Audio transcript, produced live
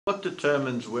What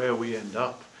determines where we end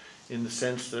up, in the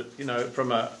sense that, you know,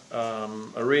 from a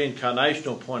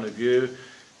reincarnational point of view,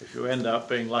 if you end up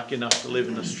being lucky enough to live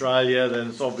in Australia, then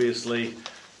it's obviously,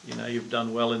 you know, you've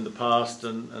done well in the past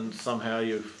and somehow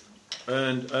you've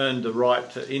earned the right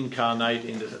to incarnate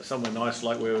into somewhere nice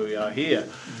like where we are here.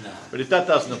 No. But if that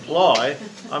doesn't apply,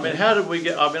 I mean, how did we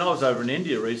get... I mean, I was over in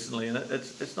India recently and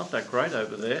it's not that great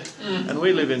over there. And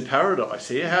we live in paradise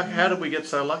here. How did we get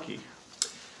so lucky?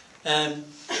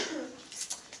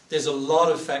 There's a lot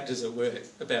of factors at work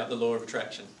about the law of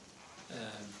attraction.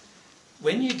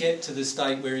 When you get to the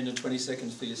state we're in 20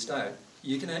 seconds for your state,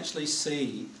 you can actually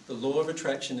see the law of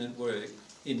attraction at work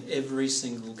in every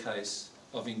single case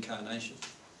of incarnation.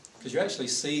 Because you actually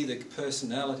see the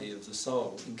personality of the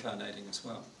soul incarnating as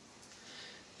well.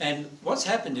 And what's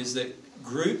happened is that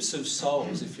groups of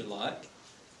souls, if you like,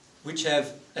 which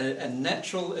have a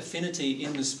natural affinity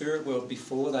in the spirit world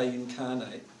before they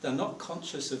incarnate, they're not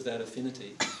conscious of that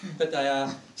affinity, but they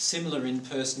are similar in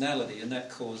personality, and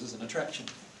that causes an attraction.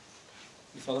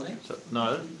 You follow me?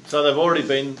 No. So they've already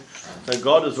been... So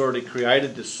God has already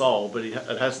created this soul, but it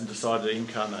hasn't decided to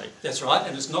incarnate. That's right,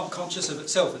 and it's not conscious of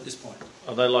itself at this point.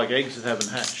 Are they like eggs that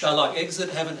haven't hatched? They're like eggs that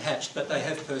haven't hatched, but they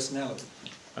have personality.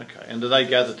 Okay, and do they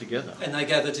gather together? And they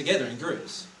gather together in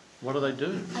groups. What do they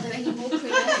do? Are there any more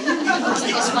creative? As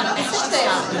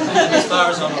far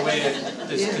as I'm aware,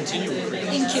 there's continual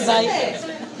creation. Incubate.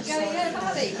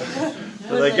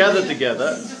 So they gather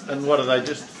together, and what do they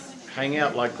just hang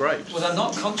out like grapes? Well, they're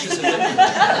not conscious of it.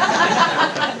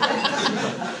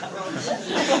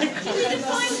 Can you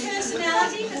define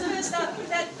personality? Because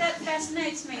that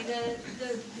fascinates me. The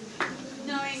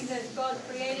knowing that God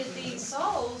created these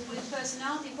souls with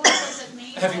personality. What does it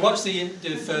mean? Have you watched the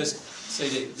first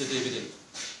CD, the DVD?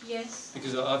 Yes.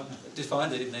 Because I've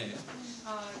defined it in there.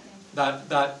 Oh, okay.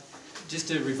 But just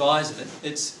to revise it,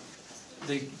 it's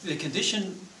the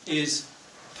condition is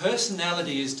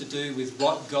personality is to do with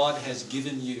what God has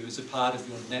given you as a part of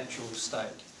your natural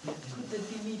state. Could that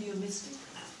be mediumistic?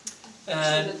 Is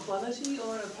it a quality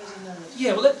or a personality?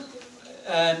 Yeah, well,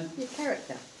 Your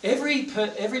character.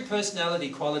 every personality,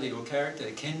 quality or character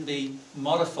can be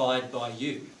modified by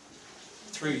you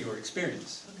through your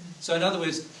experience. So in other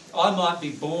words, I might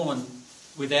be born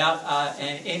without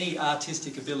any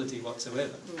artistic ability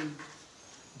whatsoever.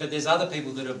 But there's other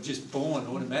people that are just born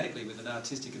automatically with an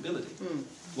artistic ability.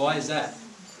 Why is that?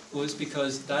 Well, it's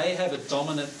because they have a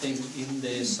dominant thing in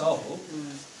their soul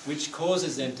which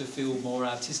causes them to feel more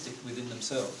artistic within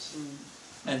themselves.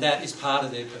 And that is part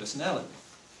of their personality.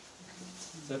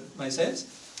 Does that make sense?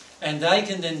 And they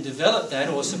can then develop that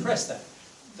or suppress that.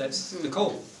 That's the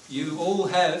call. You all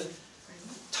have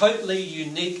totally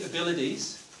unique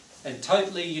abilities and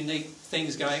totally unique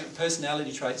things going,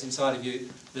 personality traits inside of you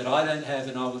that I don't have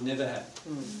and I will never have.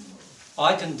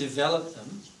 I can develop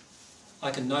them. I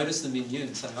can notice them in you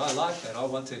and say, I like that, I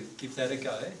want to give that a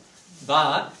go.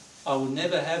 But I will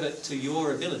never have it to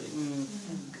your ability.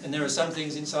 And there are some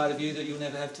things inside of you that you'll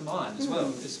never have to mine as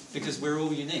well. It's because we're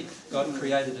all unique. God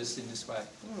created us in this way.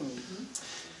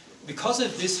 Because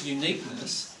of this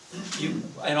uniqueness,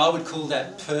 and I would call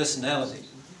that personality,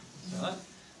 right?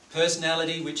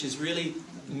 Personality, which is really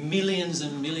millions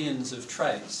and millions of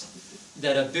traits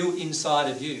that are built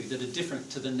inside of you that are different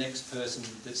to the next person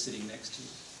that's sitting next to you.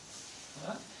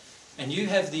 Right? And you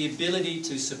have the ability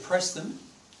to suppress them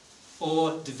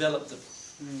or develop them.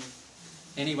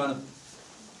 Any one of them,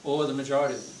 or the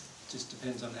majority of them. Just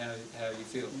depends on how you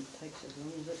feel. It takes as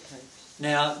long as it takes.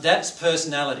 Now, that's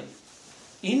personality.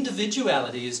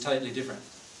 Individuality is totally different.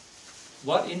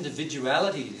 What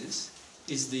individuality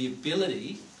is the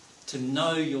ability to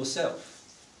know yourself,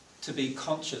 to be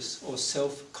conscious or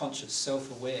self-conscious,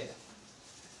 self-aware.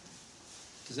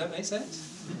 Does that make sense?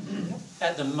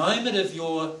 At the moment of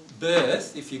your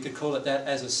birth, if you could call it that,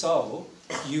 as a soul,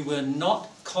 you were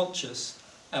not conscious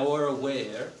or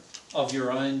aware of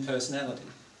your own personality.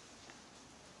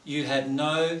 You had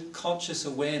no conscious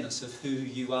awareness of who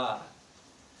you are.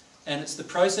 And it's the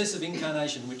process of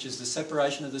incarnation, which is the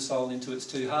separation of the soul into its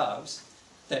two halves,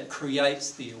 that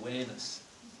creates the awareness.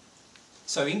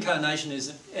 So incarnation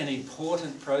is an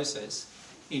important process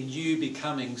in you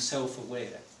becoming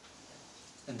self-aware.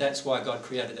 And that's why God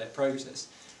created that process.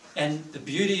 And the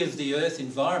beauty of the earth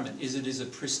environment is it is a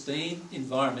pristine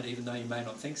environment, even though you may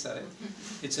not think so.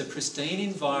 It's a pristine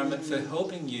environment for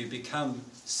helping you become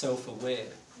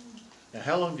self-aware. Now,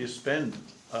 how long do you spend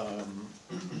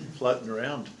floating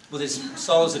around? Well, there's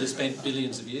souls that have spent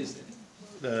billions of years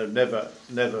there. Never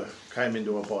came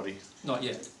into a body. Not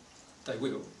yet. They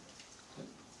will.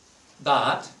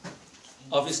 But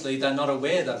obviously they're not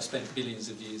aware they've spent billions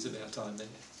of years of our time there.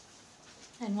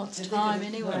 And what's time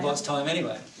anyway? And what's time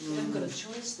anyway? They haven't got a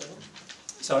choice though.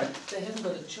 Sorry? They haven't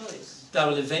got a choice. They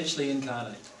will eventually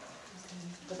incarnate.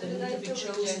 But they need to be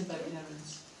chosen by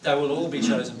parents. They will all be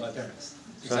chosen by parents.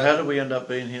 So how do we end up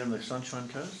being here on the Sunshine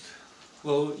Coast?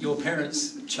 Well, your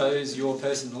parents chose your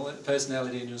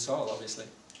personality and your soul, obviously.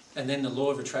 And then the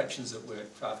law of attraction is at work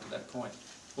after that point.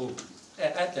 Well,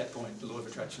 at that point, the law of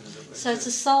attraction is at work. So it's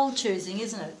a soul choosing,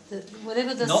 isn't it?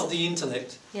 Whatever the Not the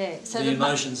intellect, yeah. So the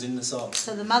emotions in the soul.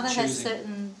 So the mother has Choosing.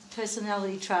 certain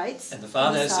personality traits. And the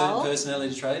father in has the certain soul.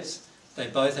 personality traits. They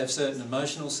both have certain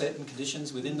emotional set and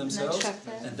conditions within themselves. attract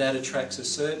that. And that attracts a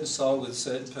certain soul with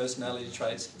certain personality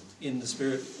traits in the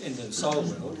spirit, in the soul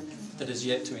world, that is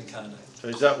yet to incarnate. So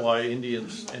is that why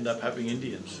Indians end up having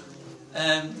Indians?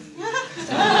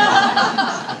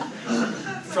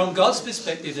 From God's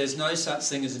perspective, there's no such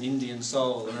thing as an Indian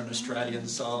soul or an Australian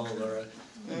soul or an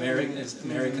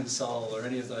American soul or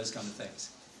any of those kind of things.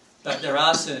 But there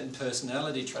are certain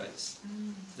personality traits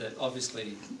that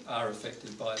obviously are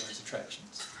affected by those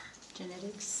attractions.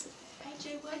 Genetics.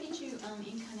 AJ, why did you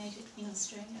incarnate in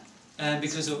Australia? And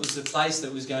because it was the place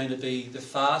that was going to be the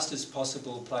fastest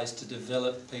possible place to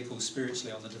develop people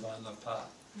spiritually on the divine love path.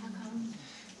 How come?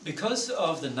 Because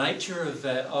of the nature of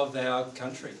our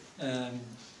country.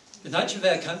 The nature of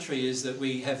our country is that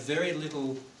we have very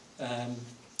little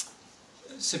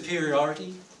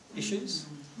superiority issues.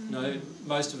 You know,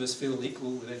 most of us feel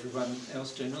equal with everyone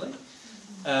else generally.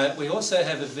 We also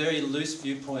have a very loose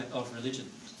viewpoint of religion.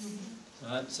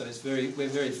 Right? So we're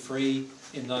very free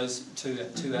in those two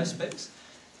aspects.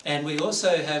 And we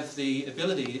also have the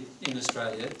ability in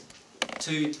Australia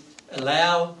to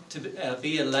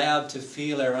be allowed to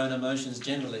feel our own emotions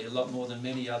generally a lot more than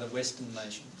many other Western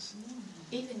nations.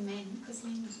 Even men, because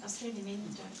Australian men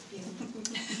don't feel.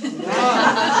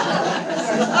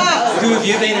 Who have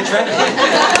you been attracted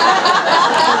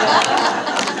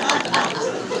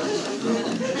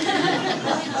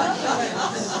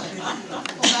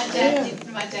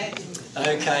My dad didn't.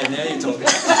 Okay, now you're talking.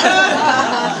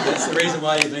 That's the reason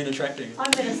why you've been attracting. I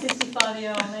met a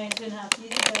 65-year-old man 2.5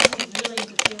 years ago. He was really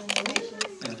into feeling emotions.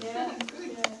 Yeah.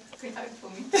 Good hope for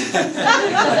me. Yeah.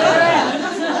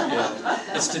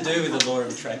 It's to do with the law of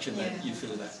attraction that you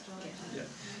feel that. Yeah.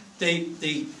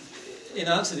 In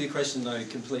answer to your question, though,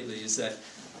 completely, is that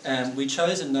we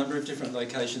chose a number of different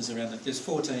locations around it. There's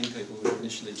 14 people who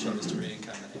initially chose to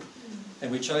reincarnate. And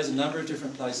we chose a number of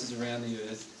different places around the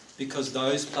earth because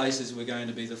those places were going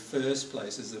to be the first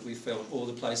places that we felt, or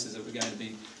the places that were going to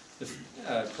be the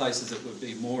places that would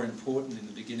be more important in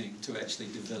the beginning to actually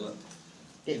develop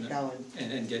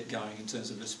and get going in terms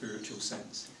of a spiritual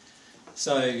sense.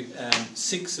 So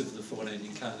 6 of the 14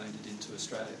 incarnated into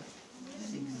Australia.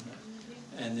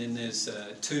 And then there's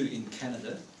 2 in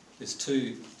Canada. There's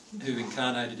 2 who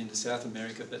incarnated into South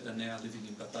America but are now living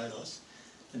in Barbados.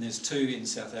 And there's 2 in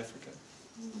South Africa.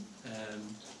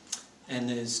 And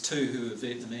there's 2 who are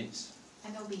Vietnamese.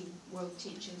 And they'll be world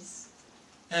teachers.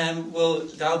 Well,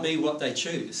 they'll be what they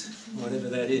choose, whatever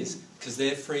that is, because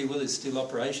their free will is still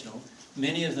operational.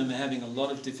 Many of them are having a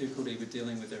lot of difficulty with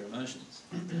dealing with their emotions,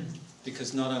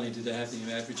 because not only do they have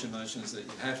the average emotions that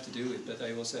you have to deal with, but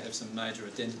they also have some major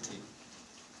identity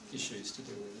issues to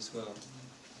deal with as well.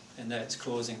 And that's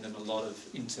causing them a lot of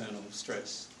internal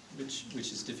stress,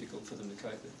 which is difficult for them to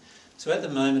cope with. So at the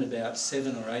moment, about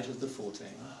 7 or 8 of the 14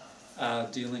 are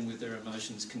dealing with their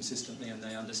emotions consistently, and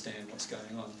they understand what's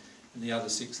going on. And the other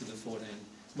 6 of the 14,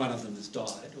 one of them has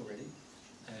died already,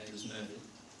 he was murdered,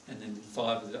 and then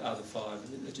 5 of the other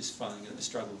 5 are just finding it a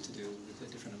struggle to deal with their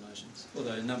different emotions,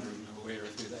 although a number of them are aware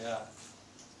of who they are.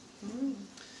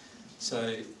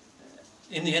 So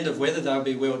in the end of whether they'll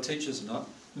be world teachers or not,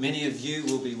 many of you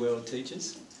will be world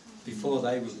teachers before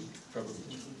they will be,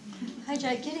 probably. Hey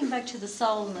Jay, getting back to the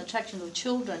soul and the attraction of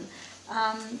children,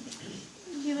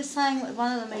 you were saying at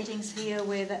one of the meetings here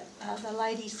where the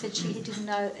lady said she didn't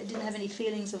have any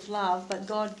feelings of love, but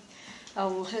God,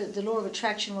 the law of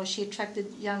attraction was she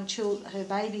attracted young children, her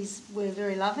babies were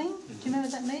very loving. Do you remember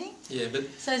that meeting? Yeah, but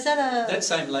so is that that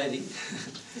same lady,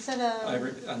 is that a...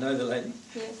 I know the lady,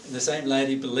 yeah. And the same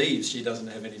lady believes she doesn't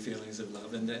have any feelings of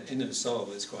love, and that in her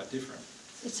soul is quite different.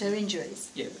 It's her injuries.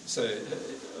 Yeah, so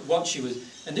what she was...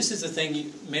 And this is the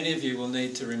thing many of you will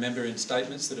need to remember in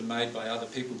statements that are made by other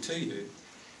people to you,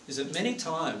 is that many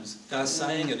times they're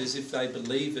saying it as if they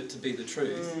believe it to be the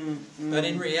truth. But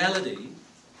in reality,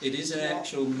 it is an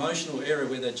actual emotional error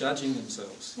where they're judging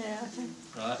themselves. Yeah, okay.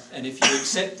 Right? And if you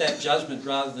accept that judgment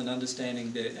rather than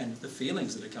understanding and the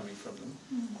feelings that are coming from them,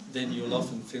 then you'll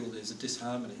often feel there's a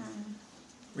disharmony.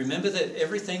 Remember that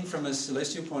everything from a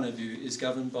celestial point of view is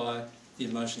governed by the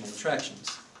emotional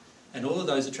attractions. And all of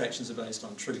those attractions are based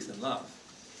on truth and love.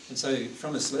 And so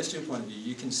from a celestial point of view,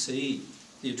 you can see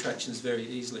the attractions very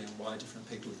easily and why different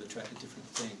people have attracted different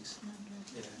things.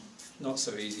 Yeah, not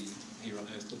so easy here on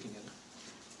Earth looking at it.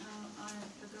 I've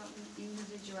forgotten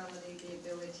individuality, the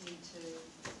ability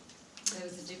to... There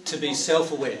was a different... To be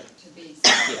self-aware. To be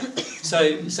Yeah.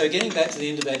 So getting back to the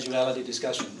individuality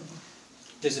discussion,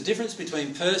 there's a difference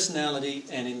between personality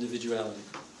and individuality.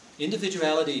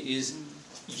 Individuality is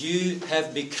you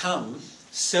have become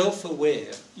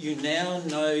self-aware. You now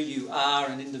know you are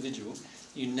an individual.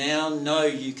 You now know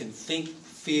you can think,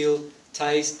 feel,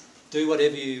 taste, do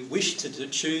whatever you wish to do,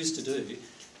 choose to do,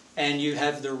 and you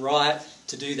have the right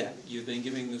to do that. You've been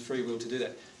given the free will to do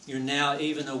that. You're now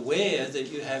even aware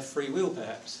that you have free will,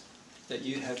 perhaps, that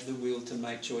you have the will to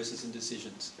make choices and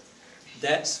decisions.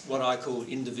 That's what I call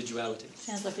individuality.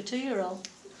 Sounds like a 2-year-old.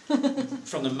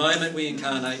 From the moment we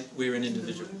incarnate, we're an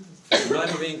individual. From the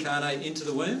moment we incarnate into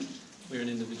the womb, we're an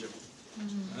individual.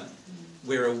 Right?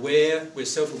 We're aware, we're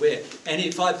self-aware. And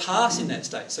if I pass in that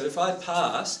state, so if I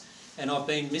pass and I've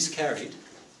been miscarried,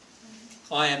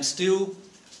 I am still,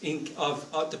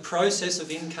 the process of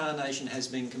incarnation has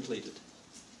been completed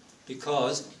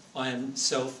because I am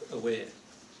self-aware.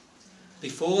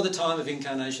 Before the time of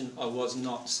incarnation, I was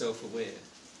not self-aware.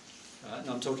 Right? And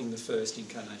I'm talking the first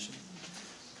incarnation.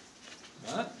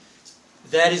 Right?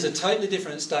 That is a totally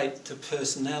different state to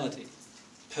personality.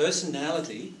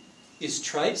 Personality is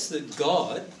traits that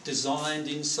God designed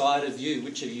inside of you,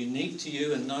 which are unique to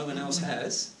you and no one else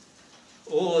has,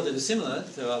 or that are similar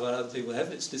to what other people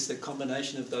have. It's just a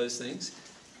combination of those things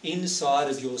inside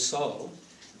of your soul,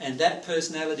 and that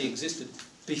personality existed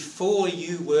before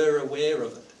you were aware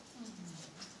of it.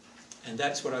 And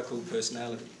that's what I call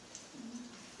personality.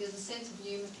 There's a sense of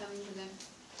humour coming to them.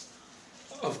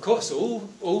 Of course,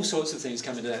 all sorts of things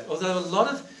come into that.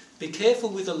 Although be careful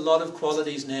with a lot of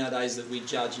qualities nowadays that we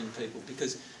judge in people,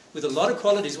 because with a lot of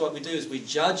qualities what we do is we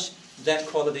judge that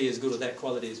quality as good or that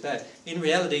quality as bad. In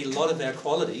reality, a lot of our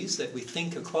qualities that we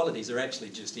think are qualities are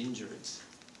actually just injuries.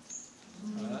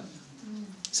 Right?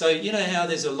 So you know how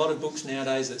there's a lot of books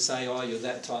nowadays that say, oh, you're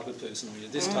that type of person or you're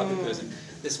this type of person.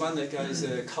 There's one that goes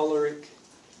choleric.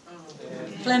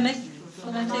 Phlegmatic.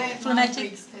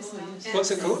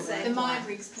 What's it called? The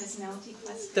Myers-Briggs personality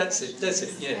That's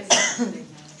classification. it, yeah.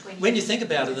 When you think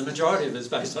about it, the majority of it is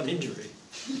based on injury.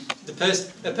 A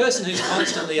person who's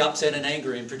constantly upset and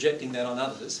angry and projecting that on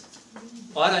others,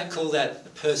 I don't call that a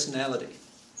personality.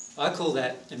 I call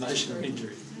that emotional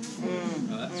injury.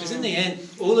 Right? Because in the end,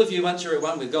 all of you, once you're at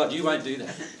one with God, you won't do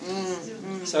that.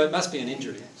 So it must be an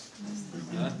injury.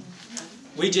 Right?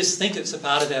 We just think it's a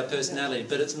part of our personality,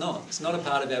 but it's not. It's not a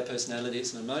part of our personality.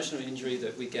 It's an emotional injury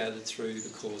that we gathered through the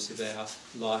course of our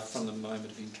life from the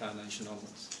moment of incarnation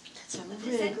onwards.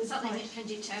 Is that something that can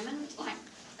determine, like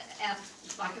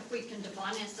if we can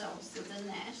define ourselves within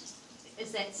that,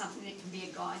 is that something that can be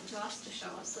a guide to us to show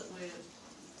us that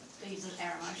these are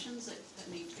our emotions that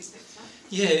need to be fixed up?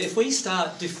 Yeah, if we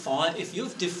start if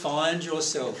you've defined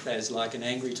yourself as like an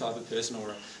angry type of person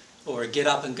or a get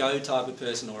up and go type of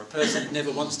person or a person that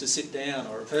never wants to sit down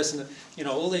or a person that, you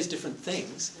know, all these different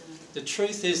things, the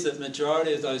truth is that the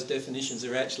majority of those definitions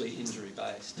are actually injury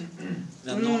based.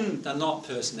 They're not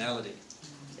personality.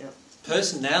 Yep.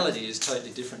 Personality is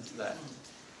totally different to that.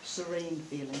 Serene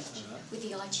feeling. With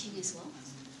the I Ching as well?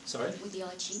 Sorry? With the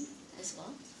I Ching as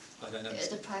well? I don't know.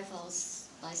 The profiles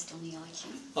based on the I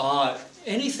Ching?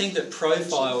 Anything that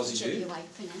profiles Whichever you, way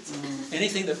you pronounce it.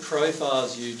 anything that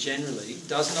profiles you generally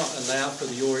does not allow for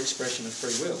your expression of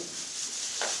free will.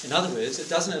 In other words, it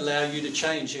doesn't allow you to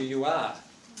change who you are.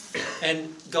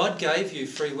 And God gave you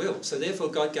free will, so therefore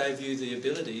God gave you the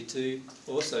ability to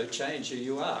also change who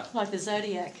you are. Like the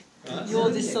zodiac. Right? You're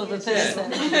this sort of a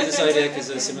person. Yeah, the zodiac is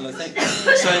a similar thing.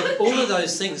 So all of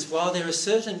those things, while there are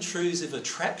certain truths of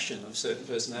attraction of certain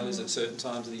personalities at certain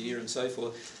times of the year and so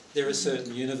forth, there are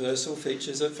certain universal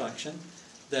features that function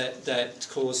that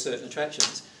cause certain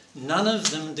attractions. None of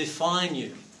them define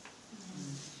you.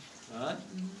 Right?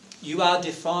 You are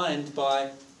defined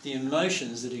by the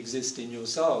emotions that exist in your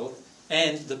soul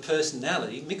and the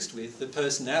personality mixed with the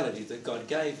personality that God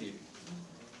gave you.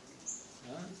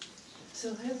 Right?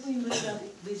 So have we made up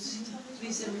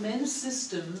these immense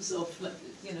systems of,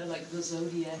 like the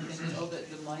zodiac and all the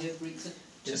Myers-Briggs,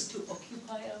 just to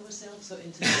occupy ourselves or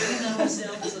entertain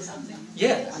ourselves or something?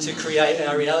 Yeah, to create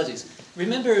our realities.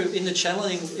 Remember in the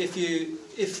channeling, if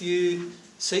you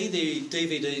see the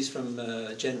DVDs from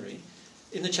January,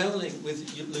 in the channeling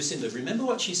with Lucinda, remember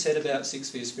what she said about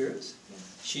six-sphere spirits?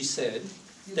 Yes. She said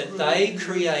that they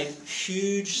create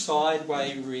huge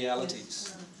sideway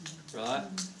realities, right,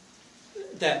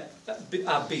 that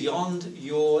are beyond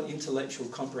your intellectual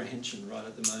comprehension right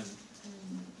at the moment.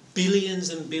 billions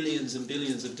and billions and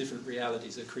billions of different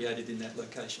realities are created in that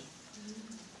location.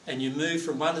 And you move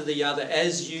from one to the other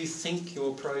as you think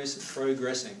you're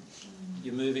progressing.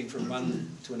 You're moving from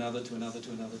one to another, to another,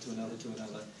 to another, to another, to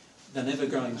another. They're never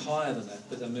going higher than that,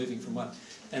 but they're moving from one.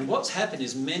 And what's happened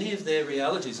is many of their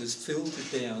realities is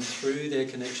filtered down through their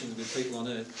connections with people on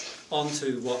Earth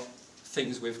onto what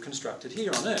things we've constructed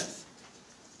here on Earth.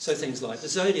 So things like the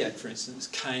zodiac, for instance,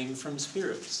 came from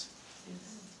spirits.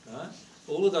 Right?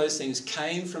 All of those things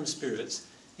came from spirits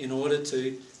in order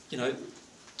to, you know,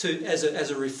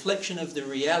 as a reflection of the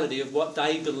reality of what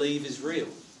they believe is real,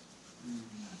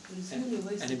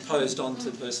 and imposed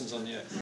onto persons on the Earth.